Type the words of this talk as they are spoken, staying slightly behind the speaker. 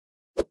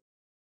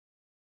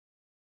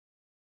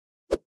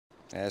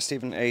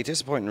Stephen, a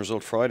disappointing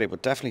result Friday,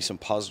 but definitely some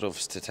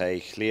positives to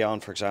take.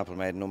 Leon, for example,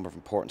 made a number of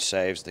important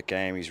saves in the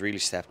game. He's really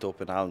stepped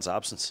up in Alan's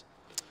absence.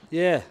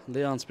 Yeah,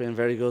 Leon's been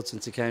very good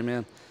since he came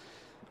in.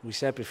 We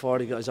said before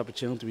he got his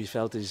opportunity, we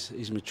felt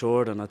he's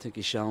matured, and I think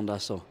he's shown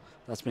that. So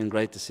that's been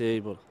great to see.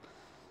 But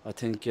I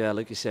think,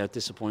 like you said,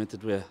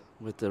 disappointed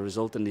with the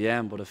result in the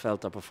end. But I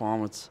felt our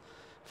performance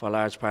for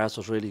large parts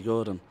was really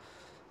good,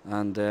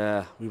 and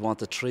we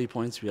wanted 3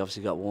 points. We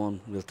obviously got one.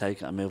 We'll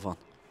take it and move on.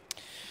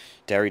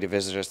 Derry, the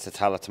visitors to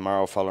Tallaght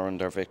tomorrow following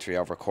their victory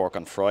over Cork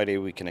on Friday.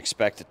 We can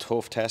expect a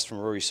tough test from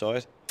Rory's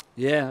side.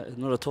 Yeah,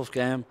 another tough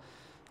game.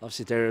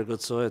 Obviously, they're a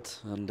good side,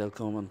 and they'll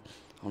come and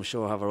I'm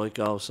sure have a right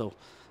go. So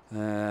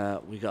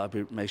we got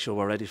to make sure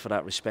we're ready for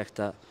that, respect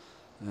that.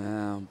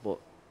 But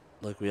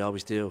like we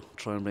always do,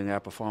 try and bring our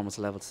performance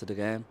levels to the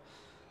game.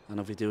 And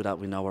if we do that,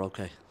 we know we're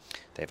okay.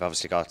 They've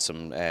obviously got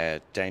some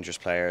dangerous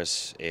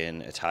players in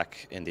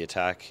the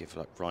attack. You've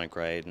got Ryan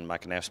Grade and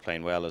McInneff's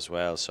playing well as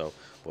well. So,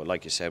 but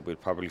like you said, we'll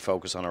probably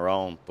focus on our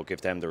own, but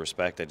give them the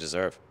respect they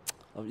deserve.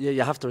 Yeah,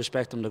 you have to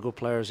respect them. They're good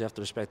players. You have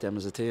to respect them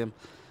as a team,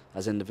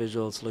 as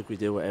individuals, like we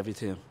do with every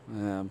team.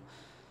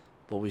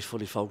 But we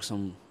fully focus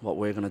on what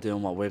we're going to do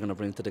and what we're going to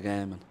bring to the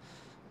game.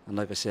 And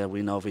like I said,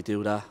 we know if we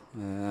do that,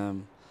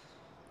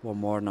 we're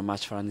more than a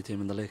match for any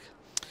team in the league.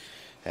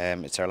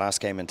 It's our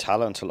last game in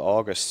Tallaght until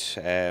August,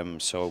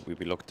 so we'll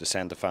be looking to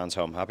send the fans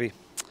home happy.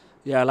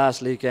 Yeah, our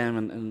last league game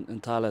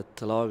in Tallaght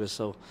till August,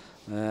 so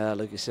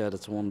like you said,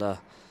 it's one that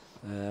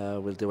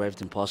we'll do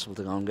everything possible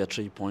to go and get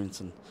 3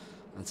 points and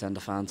send the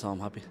fans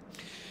home happy.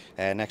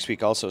 Next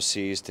week also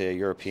sees the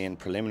European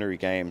preliminary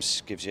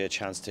games, gives you a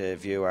chance to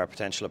view our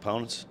potential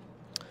opponents.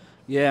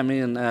 Yeah, me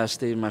and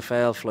Steve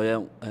Maffei fly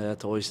out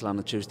to Iceland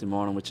on Tuesday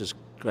morning, which is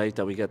great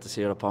that we get to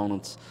see our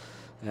opponents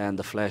in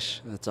the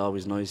flesh. It's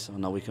always nice. I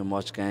know we can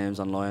watch games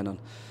online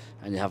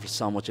and you have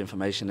so much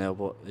information now,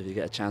 but if you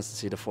get a chance to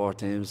see the 4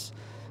 teams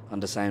on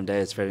the same day,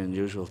 it's very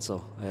unusual.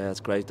 So it's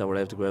great that we're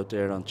able to go out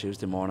there on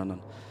Tuesday morning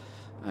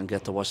and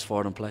get to watch 4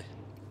 of them play.